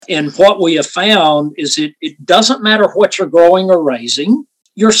And what we have found is it doesn't matter what you're growing or raising.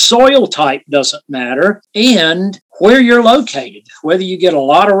 Your soil type doesn't matter, and where you're located, whether you get a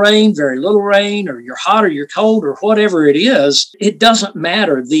lot of rain, very little rain, or you're hot or you're cold, or whatever it is, it doesn't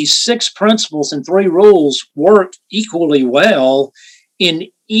matter. These 6 principles and 3 rules work equally well in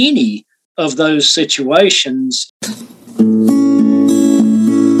any of those situations.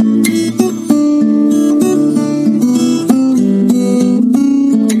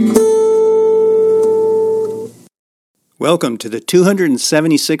 Welcome to the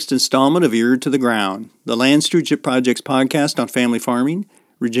 276th installment of Ear to the Ground, the Land Stewardship Project's podcast on family farming,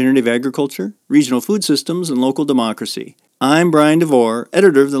 regenerative agriculture, regional food systems, and local democracy. I'm Brian DeVore,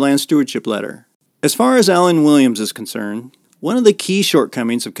 editor of the Land Stewardship Letter. As far as Alan Williams is concerned, one of the key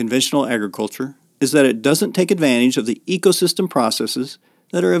shortcomings of conventional agriculture is that it doesn't take advantage of the ecosystem processes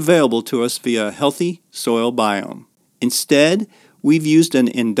that are available to us via a healthy soil biome. Instead, we've used an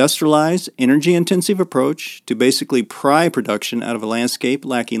industrialized, energy-intensive approach to basically pry production out of a landscape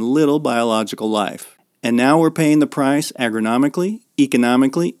lacking little biological life. And now we're paying the price agronomically,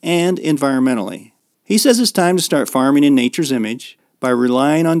 economically, and environmentally. He says it's time to start farming in nature's image by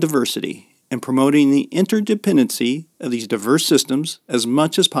relying on diversity and promoting the interdependency of these diverse systems as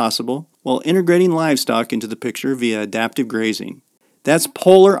much as possible while integrating livestock into the picture via adaptive grazing. That's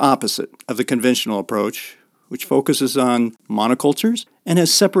polar opposite of the conventional approach, which focuses on monocultures and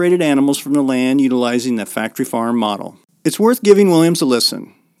has separated animals from the land utilizing the factory farm model. It's worth giving Williams a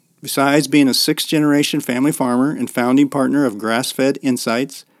listen. Besides being a 6th-generation family farmer and founding partner of Grass-Fed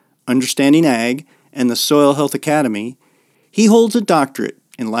Insights, Understanding Ag, and the Soil Health Academy, he holds a doctorate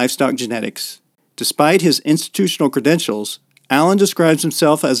in livestock genetics. Despite his institutional credentials, Alan describes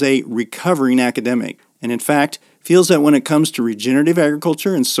himself as a recovering academic, and in fact, feels that when it comes to regenerative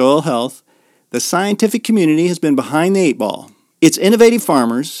agriculture and soil health, the scientific community has been behind the 8 ball. It's innovative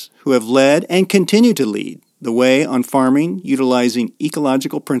farmers who have led and continue to lead the way on farming utilizing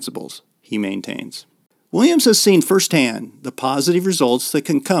ecological principles, he maintains. Williams has seen firsthand the positive results that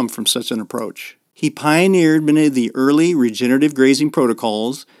can come from such an approach. He pioneered many of the early regenerative grazing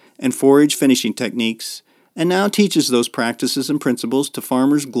protocols and forage finishing techniques, and now teaches those practices and principles to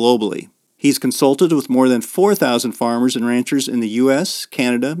farmers globally. He's consulted with more than 4,000 farmers and ranchers in the U.S.,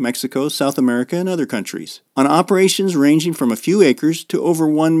 Canada, Mexico, South America, and other countries, on operations ranging from a few acres to over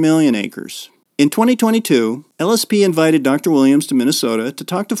 1 million acres. In 2022, LSP invited Dr. Williams to Minnesota to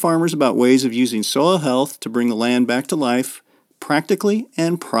talk to farmers about ways of using soil health to bring the land back to life, practically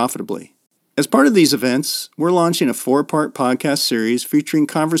and profitably. As part of these events, we're launching a 4-part podcast series featuring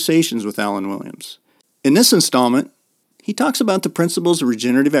conversations with Alan Williams. In this installment, he talks about the principles of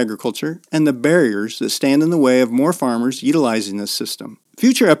regenerative agriculture and the barriers that stand in the way of more farmers utilizing this system.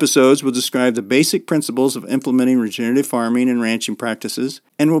 Future episodes will describe the basic principles of implementing regenerative farming and ranching practices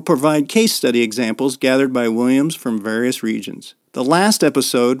and will provide case study examples gathered by Williams from various regions. The last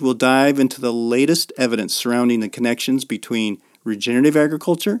episode will dive into the latest evidence surrounding the connections between regenerative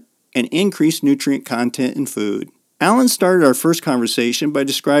agriculture and increased nutrient content in food. Alan started our first conversation by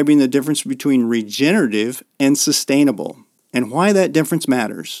describing the difference between regenerative and sustainable and why that difference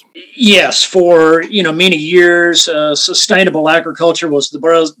matters. Yes, for many years, sustainable agriculture was the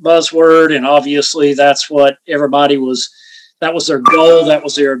buzzword, and obviously that's what that was their goal, that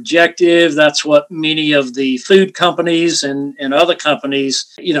was their objective, that's what many of the food companies and other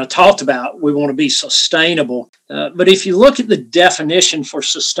companies, talked about. We want to be sustainable. But if you look at the definition for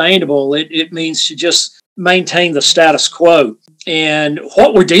sustainable, it means to just maintain the status quo. And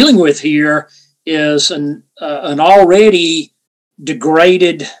what we're dealing with here is an already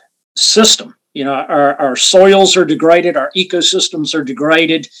degraded system. Our soils are degraded, our ecosystems are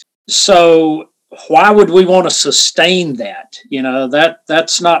degraded. So why would we want to sustain that?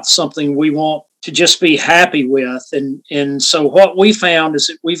 That's not something we want to just be happy with. And so what we found is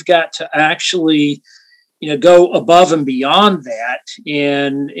that we've got to actually go above and beyond that.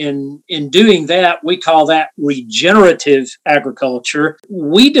 And in doing that, we call that regenerative agriculture.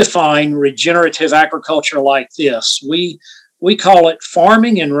 We define regenerative agriculture like this. We call it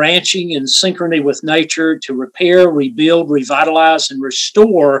farming and ranching in synchrony with nature to repair, rebuild, revitalize, and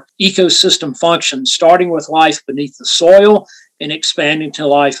restore ecosystem functions, starting with life beneath the soil and expanding to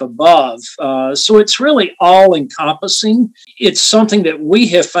life above. So it's really all-encompassing. It's something that we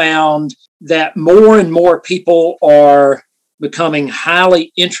have found that more and more people are becoming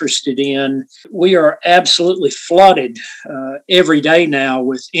highly interested in. We are absolutely flooded every day now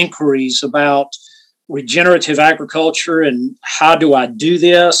with inquiries about regenerative agriculture and how do I do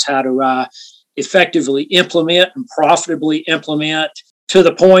this? How do I effectively implement and profitably implement, to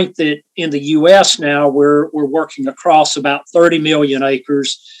the point that in the U.S. now we're working across about 30 million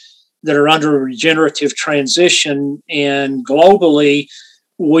acres that are under a regenerative transition. And globally,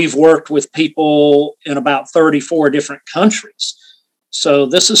 we've worked with people in about 34 different countries. So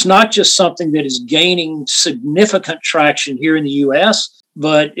this is not just something that is gaining significant traction here in the U.S.,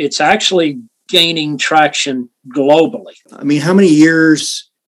 but it's actually gaining traction globally. I mean, how many years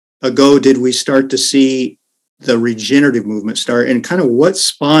ago did we start to see the regenerative movement start, and kind of what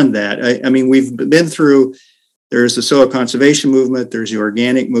spawned that? I mean, we've been through, there's the soil conservation movement, there's the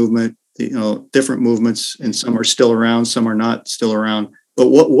organic movement, different movements, and some are still around, some are not still around. But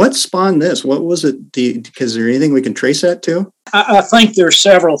what spawned this? What was it? Is there anything we can trace that to? I think there are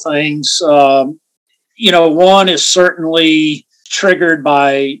several things. One is certainly triggered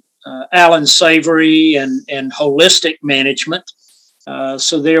by Alan Savory and holistic management.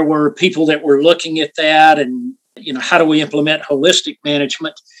 So there were people that were looking at that and, how do we implement holistic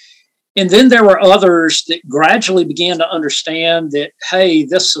management? And then there were others that gradually began to understand that, hey,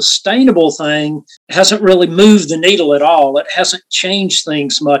 this sustainable thing hasn't really moved the needle at all. It hasn't changed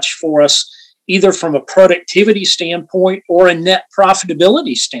things much for us, either from a productivity standpoint or a net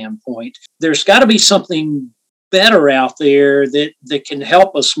profitability standpoint. There's got to be something better out there that can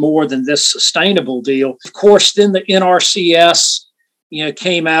help us more than this sustainable deal. Of course, then the NRCS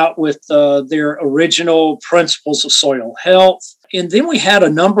came out with their original principles of soil health. And then we had a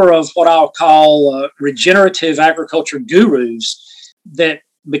number of what I'll call regenerative agriculture gurus that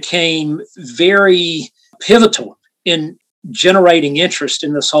became very pivotal in generating interest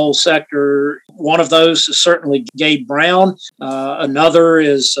in this whole sector. One of those is certainly Gabe Brown. Another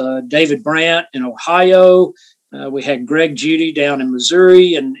is David Brandt in Ohio. We had Greg Judy down in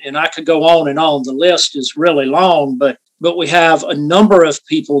Missouri, and I could go on and on. The list is really long, but we have a number of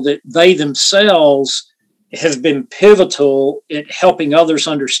people that they themselves have been pivotal at helping others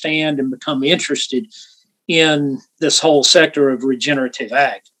understand and become interested in this whole sector of regenerative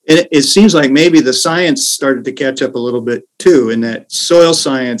ag. And it seems like maybe the science started to catch up a little bit too, in that soil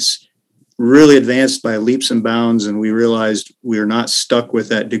science really advanced by leaps and bounds, and we realized we are not stuck with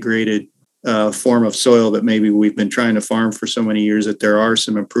that degraded form of soil that maybe we've been trying to farm for so many years, that there are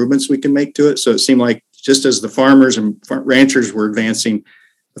some improvements we can make to it. So it seemed like just as the farmers and ranchers were advancing,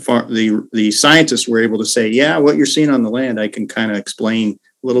 the scientists were able to say, yeah, what you're seeing on the land, I can kind of explain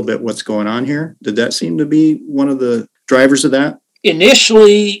a little bit what's going on here. Did that seem to be one of the drivers of that?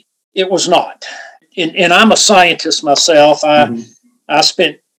 Initially, it was not. And I'm a scientist myself. I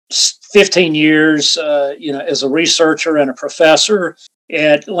spent 15 years, as a researcher and a professor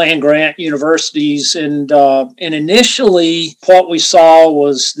at land-grant universities. And initially, what we saw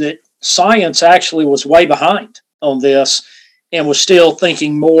was that science actually was way behind on this and was still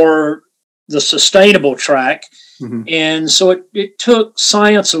thinking more the sustainable track. Mm-hmm. And so it took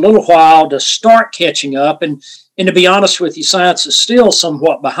science a little while to start catching up. And to be honest with you, science is still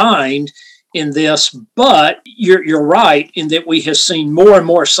somewhat behind in this, but you're right in that we have seen more and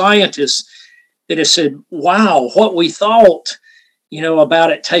more scientists that have said, wow, what we thought,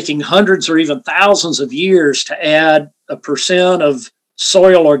 about it taking hundreds or even thousands of years to add 1% of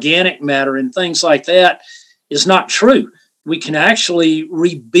soil organic matter and things like that is not true. We can actually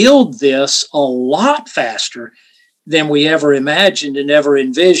rebuild this a lot faster than we ever imagined and ever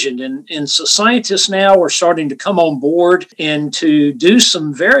envisioned. And so scientists now are starting to come on board and to do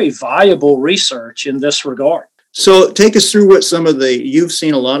some very viable research in this regard. So take us through what you've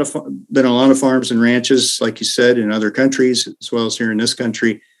seen been a lot of farms and ranches, like you said, in other countries, as well as here in this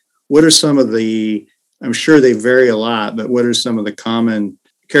country. What are some of I'm sure they vary a lot, but what are some of the common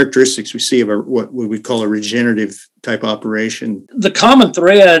characteristics we see of what we call a regenerative type operation? The common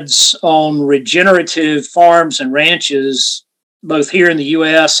threads on regenerative farms and ranches, both here in the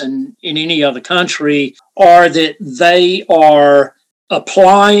U.S. and in any other country, are that they are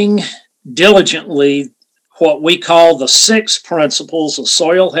applying diligently what we call the 6 principles of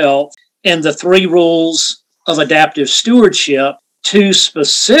soil health and the 3 rules of adaptive stewardship to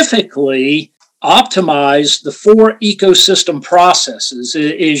specifically optimize the 4 ecosystem processes.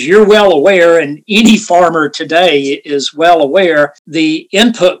 As you're well aware, and any farmer today is well aware, the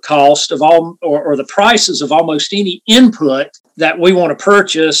input cost of all, or the prices of almost any input that we want to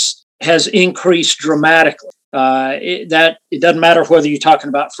purchase has increased dramatically. It doesn't matter whether you're talking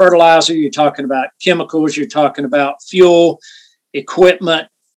about fertilizer, you're talking about chemicals, you're talking about fuel, equipment,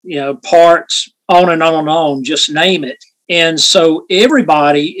 parts, on and on and on, just name it. And so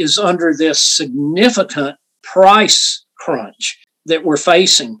everybody is under this significant price crunch that we're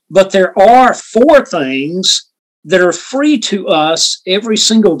facing. But there are 4 things that are free to us every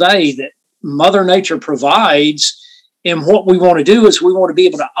single day that Mother Nature provides. And what we want to do is we want to be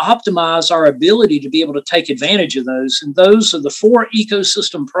able to optimize our ability to be able to take advantage of those. And those are the 4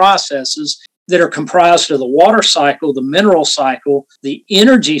 ecosystem processes that are comprised of the water cycle, the mineral cycle, the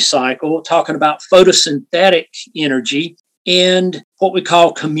energy cycle, talking about photosynthetic energy, and what we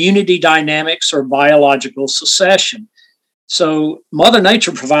call community dynamics or biological succession. So Mother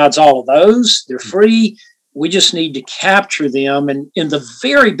Nature provides all of those. They're free. We just need to capture them. And the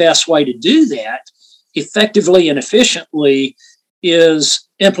very best way to do that effectively and efficiently is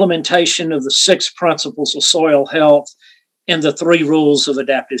implementation of the 6 principles of soil health and the 3 rules of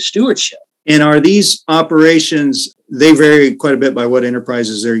adaptive stewardship. And are these operations, they vary quite a bit by what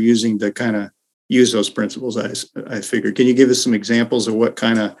enterprises they're using to kind of use those principles, I figured. Can you give us some examples of what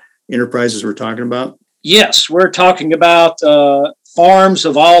kind of enterprises we're talking about? Yes, we're talking about farms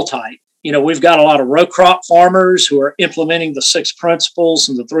of all type. You know, we've got a lot of row crop farmers who are implementing the 6 principles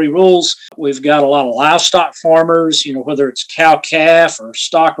and the 3 rules. We've got a lot of livestock farmers, you know, whether it's cow-calf or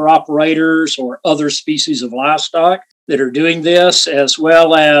stocker operators or other species of livestock that are doing this, as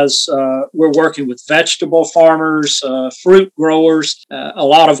well as we're working with vegetable farmers, fruit growers, a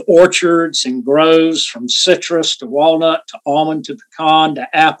lot of orchards and groves from citrus to walnut to almond to pecan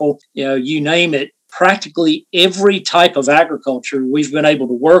to apple, you know, you name it. Practically every type of agriculture we've been able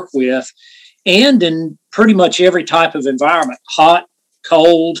to work with, and in pretty much every type of environment, hot,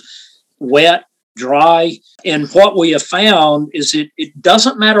 cold, wet, dry. And what we have found is it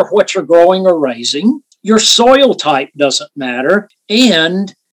doesn't matter what you're growing or raising. Your soil type doesn't matter,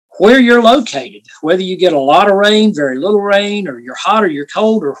 and where you're located, whether you get a lot of rain, very little rain, or you're hot or you're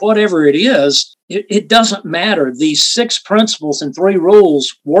cold or whatever it is, it doesn't matter. These 6 principles and 3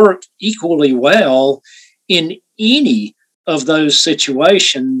 rules work equally well in any of those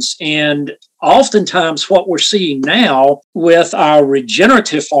situations. And oftentimes what we're seeing now with our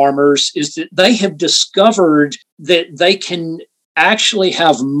regenerative farmers is that they have discovered that they can actually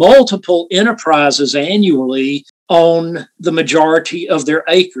have multiple enterprises annually on the majority of their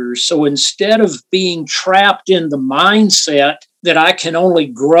acres. So instead of being trapped in the mindset that I can only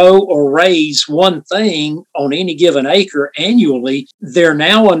grow or raise one thing on any given acre annually, they're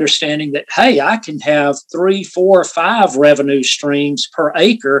now understanding that, hey, I can have 3, 4, 5 revenue streams per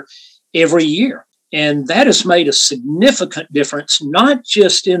acre every year. And that has made a significant difference, not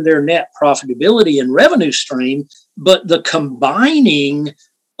just in their net profitability and revenue stream, but the combining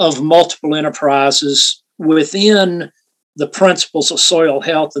of multiple enterprises within the principles of soil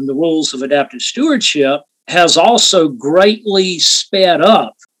health and the rules of adaptive stewardship has also greatly sped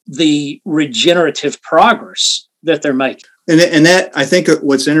up the regenerative progress that they're making. And that, I think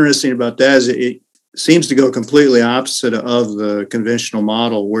what's interesting about that is it seems to go completely opposite of the conventional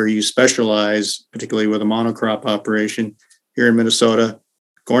model where you specialize, particularly with a monocrop operation here in Minnesota,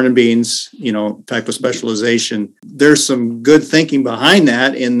 corn and beans, you know, type of specialization. There's some good thinking behind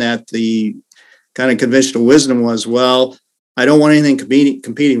that, in that the kind of conventional wisdom was, well, I don't want anything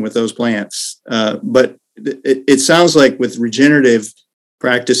competing with those plants. But it sounds like with regenerative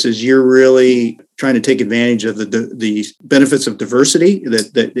practices, you're really trying to take advantage of the benefits of diversity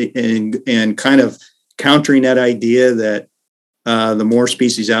and kind of countering that idea that the more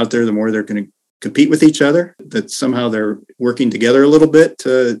species out there, the more they're going to compete with each other, that somehow they're working together a little bit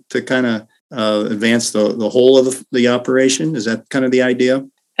to kind of advance the whole of the operation. Is that kind of the idea?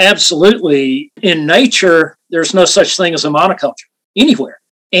 Absolutely. In nature, there's no such thing as a monoculture anywhere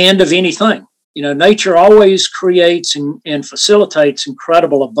and of anything. You know, nature always creates and facilitates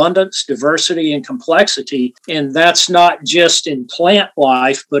incredible abundance, diversity, and complexity. And that's not just in plant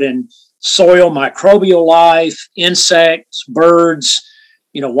life, but in soil, microbial life, insects, birds,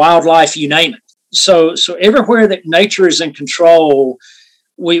 you know, wildlife, you name it. So everywhere that nature is in control,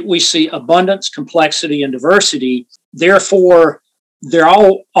 we see abundance, complexity, and diversity. Therefore, they're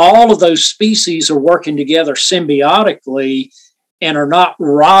all of those species are working together symbiotically and are not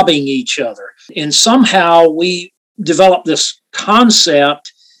robbing each other. And somehow we develop this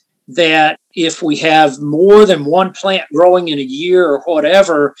concept that if we have more than one plant growing in a year or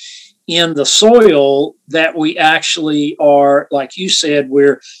whatever in the soil, that we actually are, like you said,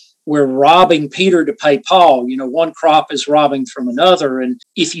 we're robbing Peter to pay Paul. You know, one crop is robbing from another. And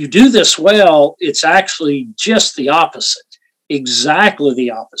if you do this well, it's actually just the opposite. Exactly the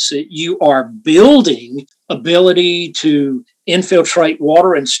opposite. You are building ability to infiltrate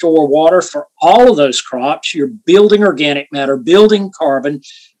water and store water for all of those crops. You're building organic matter, building carbon,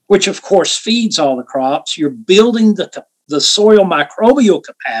 which of course feeds all the crops. You're building the soil microbial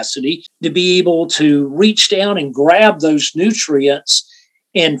capacity to be able to reach down and grab those nutrients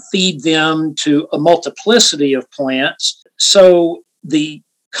and feed them to a multiplicity of plants. So the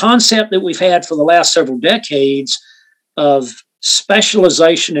concept that we've had for the last several decades of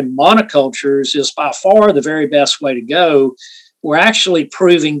specialization in monocultures is by far the very best way to go. We're actually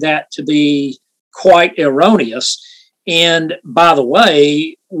proving that to be quite erroneous. And by the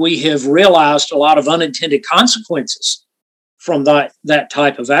way, we have realized a lot of unintended consequences from that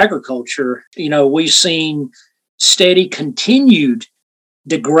type of agriculture. We've seen steady continued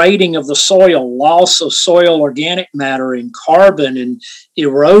degrading of the soil, loss of soil organic matter and carbon and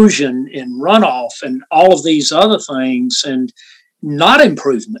erosion and runoff and all of these other things, and not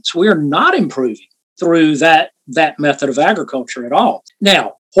improvements. We are not improving through that method of agriculture at all.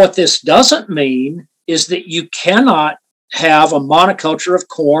 Now, what this doesn't mean is that you cannot have a monoculture of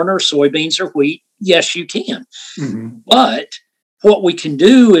corn or soybeans or wheat. Yes, you can. Mm-hmm. But what we can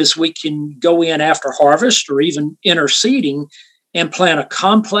do is we can go in after harvest or even interseeding and plant a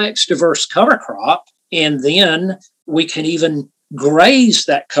complex, diverse cover crop. And then we can even graze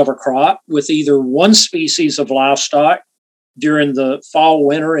that cover crop with either one species of livestock during the fall,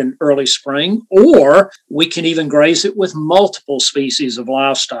 winter, and early spring, or we can even graze it with multiple species of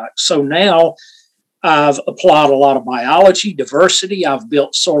livestock. So now I've applied a lot of biology, diversity. I've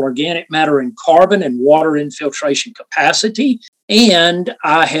built soil organic matter and carbon and water infiltration capacity. And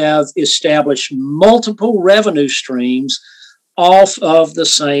I have established multiple revenue streams off of the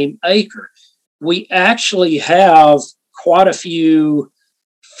same acre. We actually have quite a few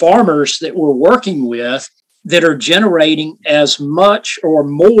farmers that we're working with that are generating as much or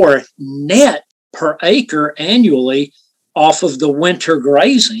more net per acre annually off of the winter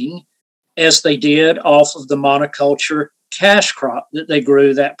grazing as they did off of the monoculture cash crop that they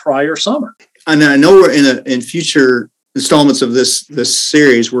grew that prior summer. And I know we're in future installments of this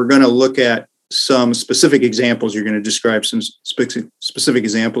series, we're going to look at some specific examples. You're going to describe some specific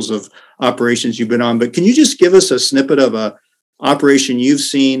examples of operations you've been on. But can you just give us a snippet of a operation you've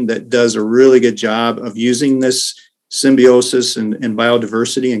seen that does a really good job of using this symbiosis and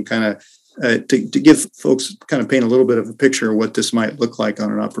biodiversity, and kind of to give folks kind of paint a little bit of a picture of what this might look like on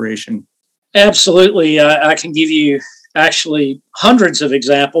an operation? Absolutely. I can give you actually hundreds of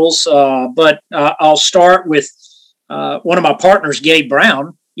examples, but I'll start with one of my partners, Gabe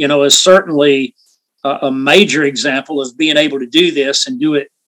Brown, is certainly a major example of being able to do this and do it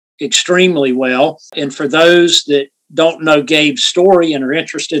extremely well. And for those that don't know Gabe's story and are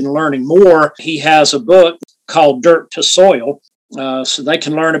interested in learning more, he has a book called Dirt to Soil. So they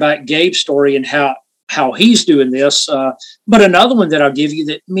can learn about Gabe's story and how he's doing this. But another one that I'll give you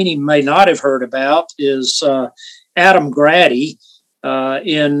that many may not have heard about is Adam Grady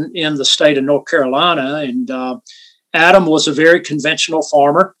in the state of North Carolina. And Adam was a very conventional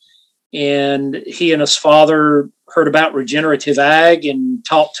farmer, and he and his father heard about regenerative ag and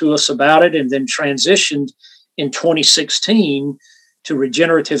talked to us about it, and then transitioned in 2016 to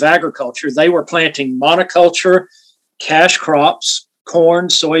regenerative agriculture. They were planting monoculture, cash crops, corn,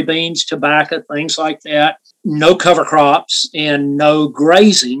 soybeans, tobacco, things like that. No cover crops and no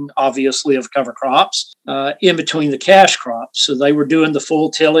grazing, obviously, of cover crops in between the cash crops. So they were doing the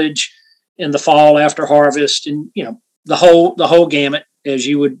full tillage in the fall after harvest, and the whole gamut, as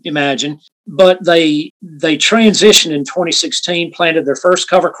you would imagine. But they transitioned in 2016, planted their first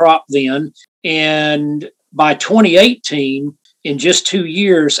cover crop then, and by 2018, in just 2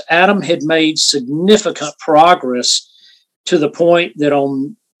 years, Adam had made significant progress to the point that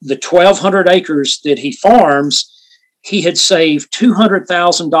on the 1,200 acres that he farms, he had saved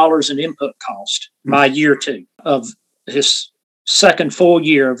 $200,000 in input cost by year 2 of his second full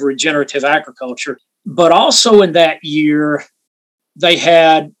year of regenerative agriculture. But also in that year, they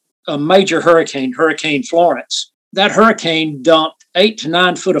had a major hurricane, Hurricane Florence. That hurricane dumped 8 to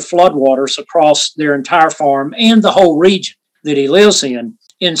 9 foot of floodwaters across their entire farm and the whole region that he lives in.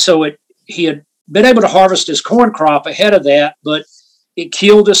 And so he had been able to harvest his corn crop ahead of that, but it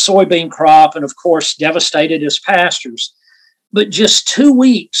killed his soybean crop and, of course, devastated his pastures. But just 2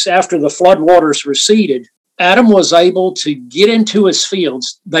 weeks after the floodwaters receded, Adam was able to get into his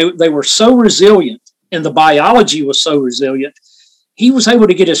fields. They were so resilient, and the biology was so resilient. He was able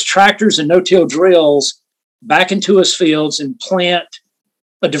to get his tractors and no-till drills back into his fields and plant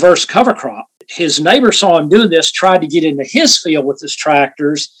a diverse cover crop. His neighbor saw him doing this, tried to get into his field with his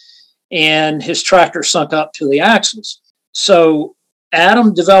tractors, and his tractor sunk up to the axles. So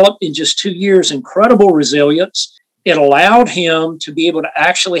Adam developed in just 2 years incredible resilience. It allowed him to be able to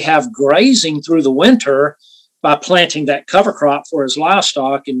actually have grazing through the winter by planting that cover crop for his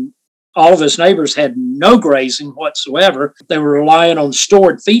livestock, and all of his neighbors had no grazing whatsoever. They were relying on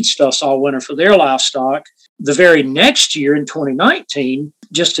stored feedstuffs all winter for their livestock. The very next year, in 2019,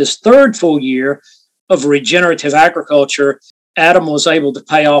 just his third full year of regenerative agriculture, Adam was able to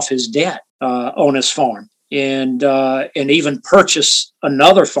pay off his debt on his farm. and even purchase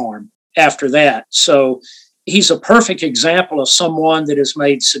another farm after that. So he's a perfect example of someone that has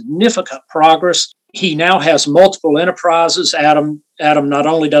made significant progress. He now has multiple enterprises. Adam not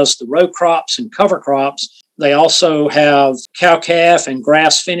only does the row crops and cover crops, they also have cow-calf and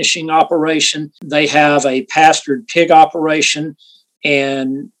grass finishing operation. They have a pastured pig operation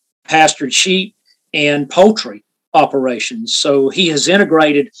and pastured sheep and poultry operations. So he has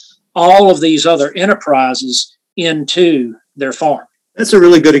integrated all of these other enterprises into their farm. That's a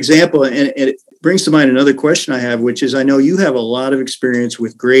really good example. And it brings to mind another question I have, which is, I know you have a lot of experience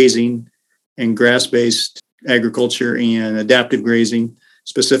with grazing and grass-based agriculture and adaptive grazing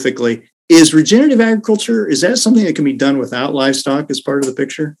specifically. Is regenerative agriculture, is that something that can be done without livestock as part of the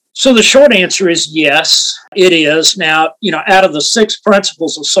picture? So the short answer is yes, it is. Now, out of the 6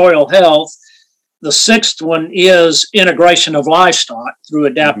 principles of soil health, the 6th one is integration of livestock through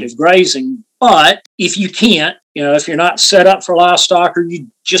adaptive grazing. But if you can't, if you're not set up for livestock or you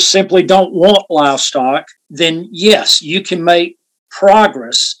just simply don't want livestock, then yes, you can make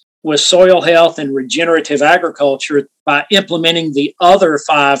progress with soil health and regenerative agriculture by implementing the other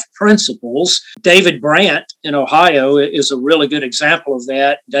 5 principles. David Brandt in Ohio is a really good example of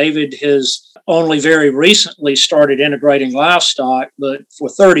that. David has only very recently started integrating livestock, but for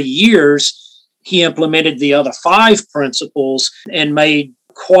 30 years, he implemented the other 5 principles and made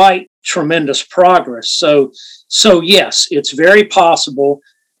quite tremendous progress. So yes, it's very possible,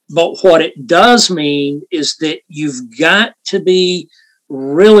 but what it does mean is that you've got to be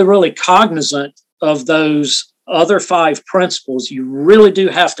really, really cognizant of those other 5 principles. You really do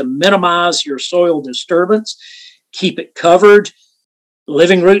have to minimize your soil disturbance, keep it covered,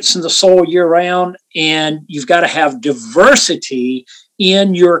 living roots in the soil year round, and you've got to have diversity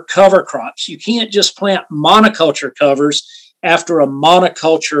in your cover crops. You can't just plant monoculture covers after a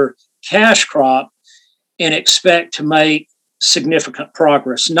monoculture cash crop and expect to make significant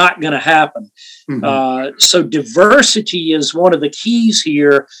progress. Not going to happen. So diversity is one of the keys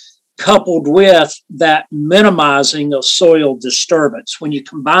here, coupled with that minimizing of soil disturbance. When you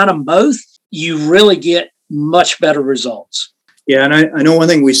combine them both, you really get much better results. Yeah, and I know one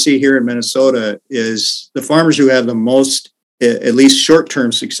thing we see here in Minnesota is the farmers who have the most, at least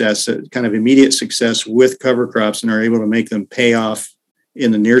short-term success, kind of immediate success with cover crops and are able to make them pay off in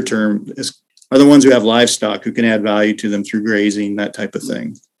the near term are the ones who have livestock, who can add value to them through grazing, that type of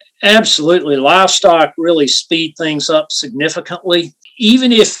thing. Absolutely. Livestock really speed things up significantly.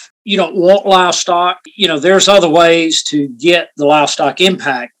 Even if you don't want livestock, there's other ways to get the livestock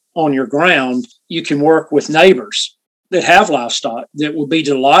impact on your ground. You can work with neighbors that have livestock that will be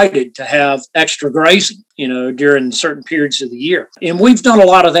delighted to have extra grazing, during certain periods of the year. And we've done a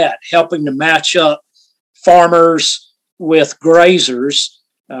lot of that, helping to match up farmers with grazers,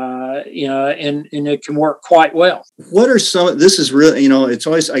 and it can work quite well. What are this is really, it's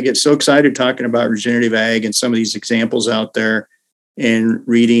always, I get so excited talking about regenerative ag and some of these examples out there and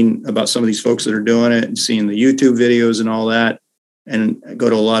reading about some of these folks that are doing it and seeing the YouTube videos and all that. And I go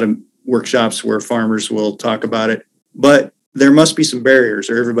to a lot of workshops where farmers will talk about it, but there must be some barriers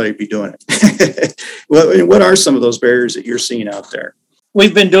or everybody would be doing it. What are some of those barriers that you're seeing out there?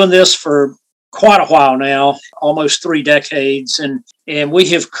 We've been doing this for quite a while now, almost 3 decades, and we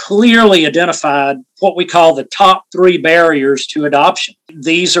have clearly identified what we call the top 3 barriers to adoption.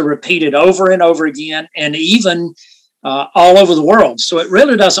 These are repeated over and over again, and even all over the world. So it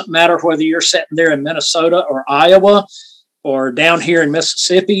really doesn't matter whether you're sitting there in Minnesota or Iowa or down here in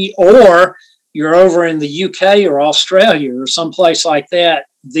Mississippi, or you're over in the UK or Australia or someplace like that.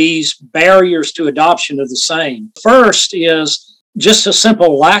 These barriers to adoption are the same. First is just a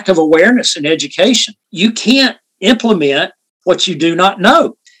simple lack of awareness and education. You can't implement what you do not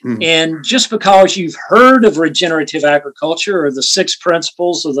know. And just because you've heard of regenerative agriculture or the 6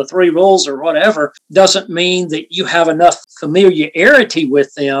 principles or the 3 rules or whatever, doesn't mean that you have enough familiarity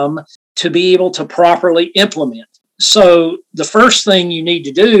with them to be able to properly implement. So the first thing you need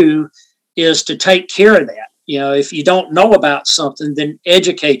to do is to take care of that. If you don't know about something, then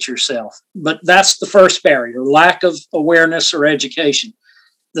educate yourself. But that's the first barrier, lack of awareness or education.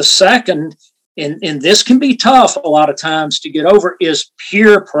 The second, and this can be tough a lot of times to get over, is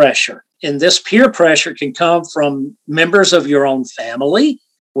peer pressure. And this peer pressure can come from members of your own family.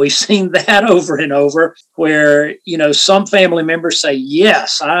 We've seen that over and over where, some family members say,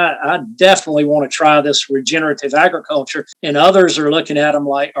 yes, I definitely want to try this regenerative agriculture. And others are looking at them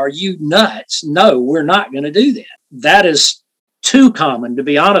like, are you nuts? No, we're not going to do that. That is too common, to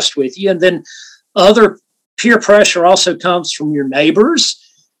be honest with you. And then other peer pressure also comes from your neighbors,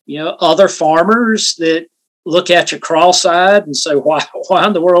 other farmers that look at you cross-eyed and say, why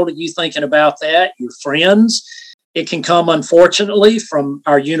in the world are you thinking about that? Your friends. It can come, unfortunately, from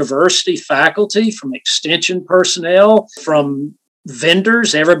our university faculty, from extension personnel, from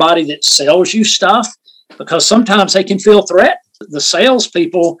vendors, everybody that sells you stuff, because sometimes they can feel threatened. The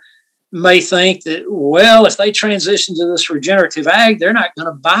salespeople may think that, well, if they transition to this regenerative ag, they're not going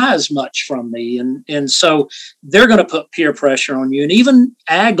to buy as much from me. And so they're going to put peer pressure on you. And even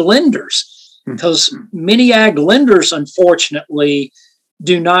ag lenders, because many ag lenders, unfortunately,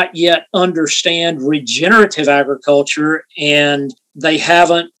 do not yet understand regenerative agriculture, and they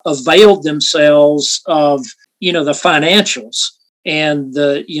haven't availed themselves of, the financials and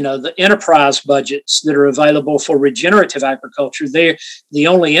the enterprise budgets that are available for regenerative agriculture. They're the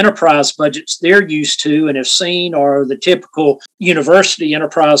only enterprise budgets they're used to and have seen are the typical university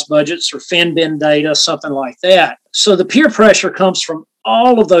enterprise budgets or FinBin data, something like that. So the peer pressure comes from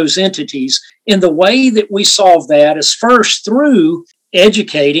all of those entities. And the way that we solve that is first through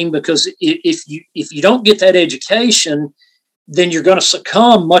educating, because if you don't get that education, then you're going to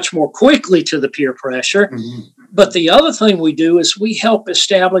succumb much more quickly to the peer pressure. Mm-hmm. But the other thing we do is we help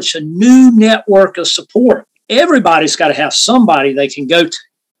establish a new network of support. Everybody's got to have somebody they can go to,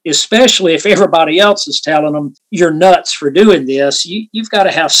 especially if everybody else is telling them you're nuts for doing this. You've got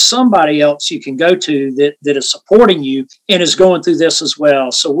to have somebody else you can go to that is supporting you and is going through this as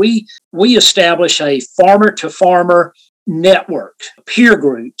well. So we establish a farmer-to-farmer network, peer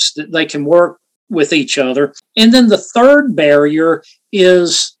groups that they can work with each other. And then the third barrier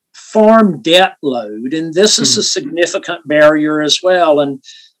is farm debt load. And this is a significant barrier as well. And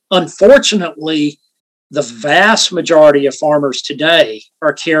unfortunately, the vast majority of farmers today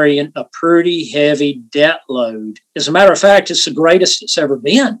are carrying a pretty heavy debt load. As a matter of fact, it's the greatest it's ever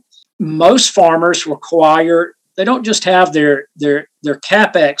been. Most farmers require, they don't just have their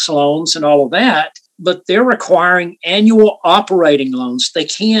CapEx loans and all of that, but they're requiring annual operating loans. They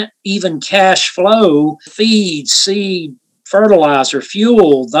can't even cash flow feed, seed, fertilizer,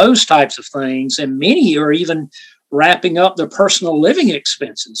 fuel, those types of things. And many are even wrapping up their personal living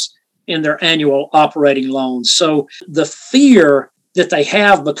expenses in their annual operating loans. So the fear that they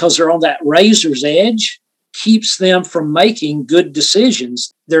have because they're on that razor's edge keeps them from making good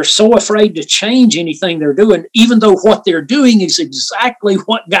decisions. They're so afraid to change anything they're doing, even though what they're doing is exactly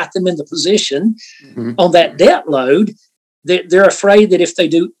what got them in the position on that debt load. They're afraid that if they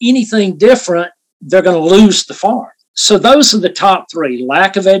do anything different, they're going to lose the farm. So those are the top three: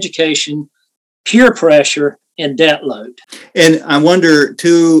 lack of education, peer pressure, and debt load. And I wonder,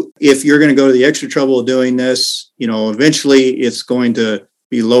 too, if you're going to go to the extra trouble of doing this, eventually it's going to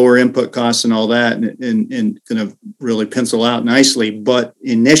be lower input costs and all that, and going to really pencil out nicely. But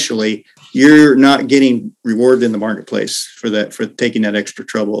initially, you're not getting rewarded in the marketplace for taking that extra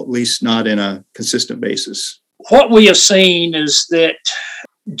trouble, at least not in a consistent basis. What we have seen is that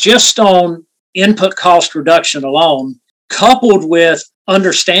just on input cost reduction alone, coupled with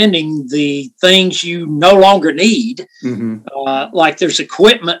understanding the things you no longer need, like there's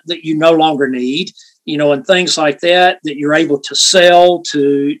equipment that you no longer need, and things like that you're able to sell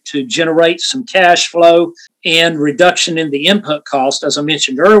to generate some cash flow, and reduction in the input cost, as I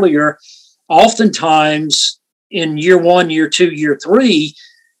mentioned earlier. Oftentimes in year 1, year 2, year 3,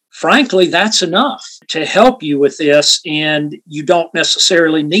 frankly, that's enough to help you with this, and you don't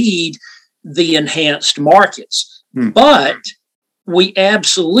necessarily need the enhanced markets. But we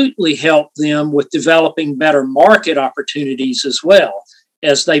absolutely help them with developing better market opportunities as well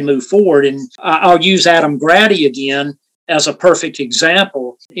as they move forward. And I'll use Adam Grady again as a perfect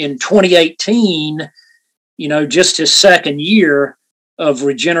example. In 2018, just his second year of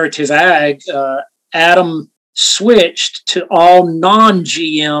regenerative ag, Adam switched to all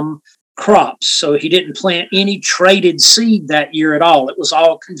non-GM crops. So he didn't plant any traded seed that year at all. It was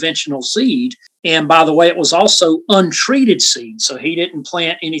all conventional seed. And by the way, it was also untreated seed. So he didn't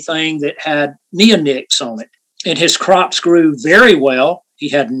plant anything that had neonics on it. And his crops grew very well. He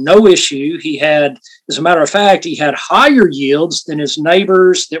had no issue. As a matter of fact, he had higher yields than his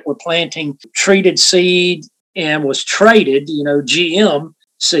neighbors that were planting treated seed and was traded, GM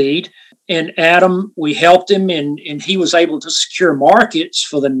seed. And Adam, we helped him, and he was able to secure markets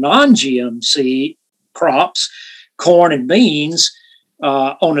for the non-GM seed crops, corn and beans.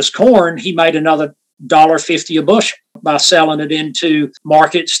 On his corn, he made another $1.50 a bushel by selling it into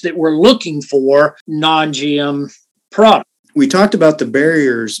markets that were looking for non-GM product. We talked about the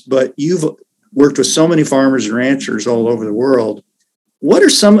barriers, but you've worked with so many farmers and ranchers all over the world. What are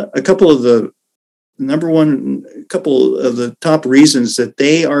a couple of the top reasons that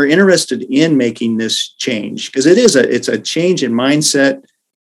they are interested in making this change? Because it's a change in mindset.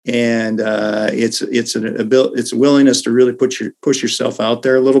 And it's a willingness to really push yourself out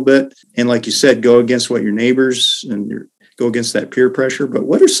there a little bit. And like you said, go against what your neighbors and go against that peer pressure. But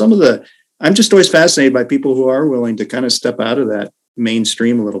what are some of I'm just always fascinated by people who are willing to kind of step out of that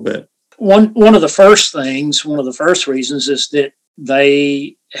mainstream a little bit. One of the first reasons is that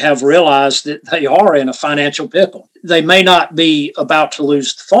they have realized that they are in a financial pickle. They may not be about to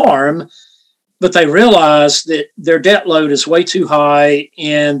lose the farm, but they realize that their debt load is way too high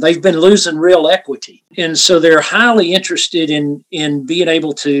and they've been losing real equity. And so they're highly interested in being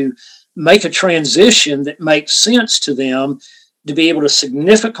able to make a transition that makes sense to them to be able to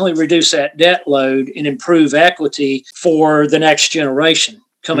significantly reduce that debt load and improve equity for the next generation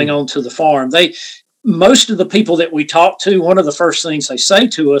coming onto the farm. Most of the people that we talk to, one of the first things they say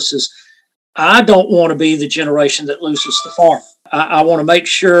to us is, I don't want to be the generation that loses the farm. I want to make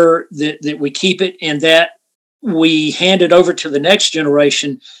sure that we keep it and that we hand it over to the next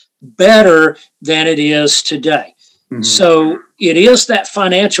generation better than it is today. Mm-hmm. So it is that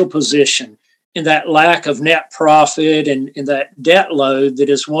financial position and that lack of net profit and that debt load that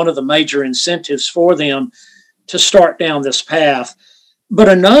is one of the major incentives for them to start down this path. But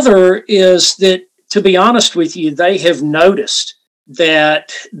another is that, to be honest with you, they have noticed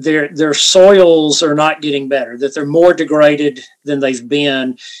that their soils are not getting better, that they're more degraded than they've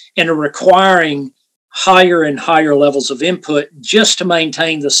been, and are requiring higher and higher levels of input just to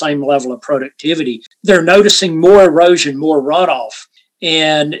maintain the same level of productivity. They're noticing more erosion, more runoff,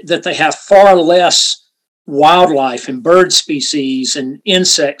 and that they have far less wildlife and bird species and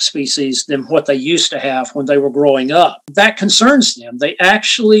insect species than what they used to have when they were growing up. That concerns them. They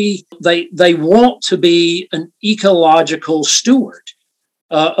actually, they want to be an ecological steward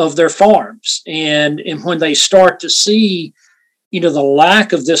of their farms. And when they start to see, the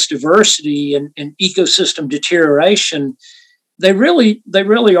lack of this diversity and ecosystem deterioration, they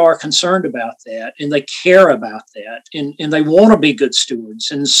really are concerned about that, and they care about that, and they want to be good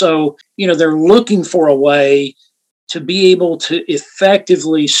stewards. And so, they're looking for a way to be able to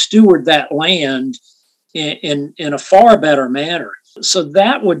effectively steward that land in a far better manner. So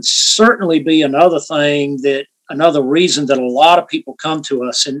that would certainly be another reason that a lot of people come to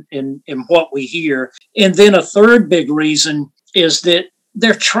us in what we hear. And then a third big reason is that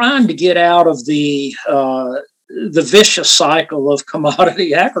they're trying to get out of the vicious cycle of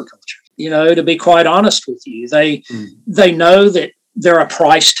commodity agriculture. To be quite honest with you, they know that they're a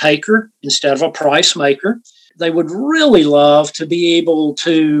price taker instead of a price maker. They would really love to be able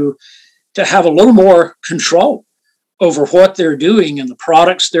to have a little more control over what they're doing and the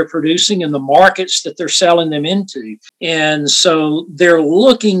products they're producing and the markets that they're selling them into. And so they're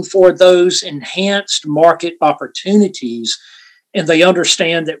looking for those enhanced market opportunities, and they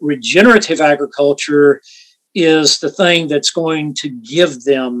understand that regenerative agriculture is the thing that's going to give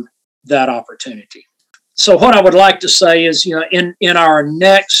them that opportunity. So what I would like to say is, in our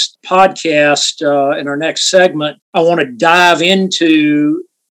next podcast, in our next segment, I want to dive into,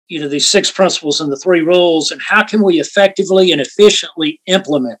 these 6 principles and the 3 rules, and how can we effectively and efficiently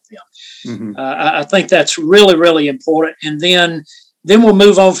implement them. Mm-hmm. I think that's really, really important. And then we'll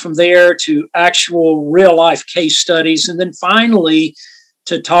move on from there to actual real life case studies. And then finally,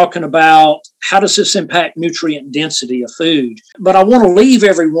 to talking about how does this impact nutrient density of food. But I want to leave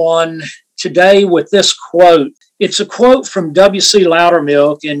everyone today with this quote. It's a quote from W.C.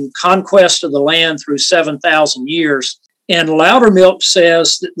 Loudermilk in Conquest of the Land Through 7,000 Years. And Loudermilk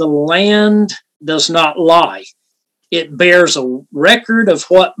says that the land does not lie. It bears a record of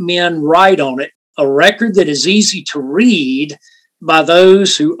what men write on it, a record that is easy to read by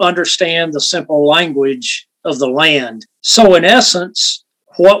those who understand the simple language of the land. So in essence,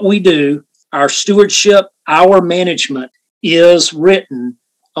 what we do, our stewardship, our management is written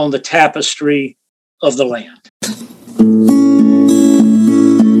on the tapestry of the land.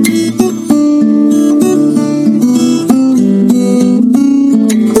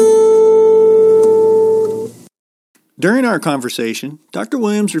 During our conversation, Dr.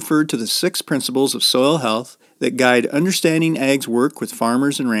 Williams referred to the 6 principles of soil health that guide understanding ag's work with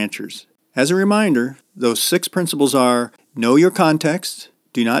farmers and ranchers. As a reminder, those 6 principles are: know your context,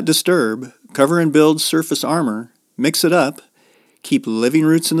 do not disturb, cover and build surface armor, mix it up, keep living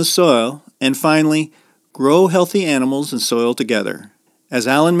roots in the soil, and finally, grow healthy animals and soil together. As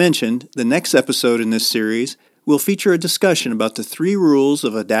Alan mentioned, the next episode in this series will feature a discussion about the 3 rules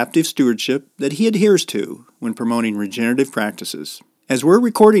of adaptive stewardship that he adheres to when promoting regenerative practices. As we're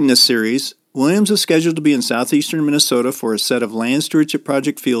recording this series, Williams is scheduled to be in southeastern Minnesota for a set of Land Stewardship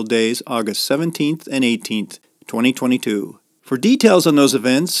Project Field Days August 17th and 18th, 2022. For details on those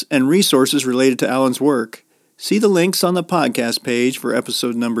events and resources related to Alan's work, See the links on the podcast page for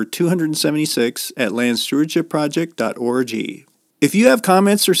episode number 276 at landstewardshipproject.org. If you have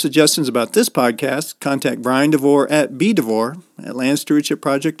comments or suggestions about this podcast, contact Brian DeVore at bdevore at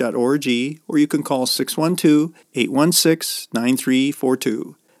landstewardshipproject.org, or you can call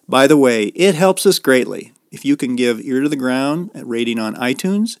 612-816-9342. By the way, it helps us greatly if you can give Ear to the Ground a rating on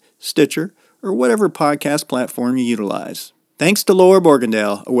iTunes, Stitcher, or whatever podcast platform you utilize. Thanks to Laura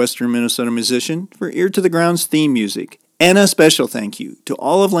Borgendale, a Western Minnesota musician, for Ear to the Ground's theme music. And a special thank you to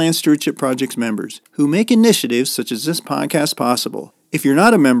all of Land Stewardship Project's members who make initiatives such as this podcast possible. If you're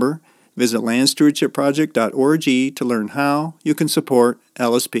not a member, visit landstewardshipproject.org to learn how you can support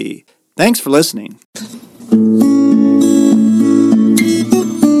LSP. Thanks for listening.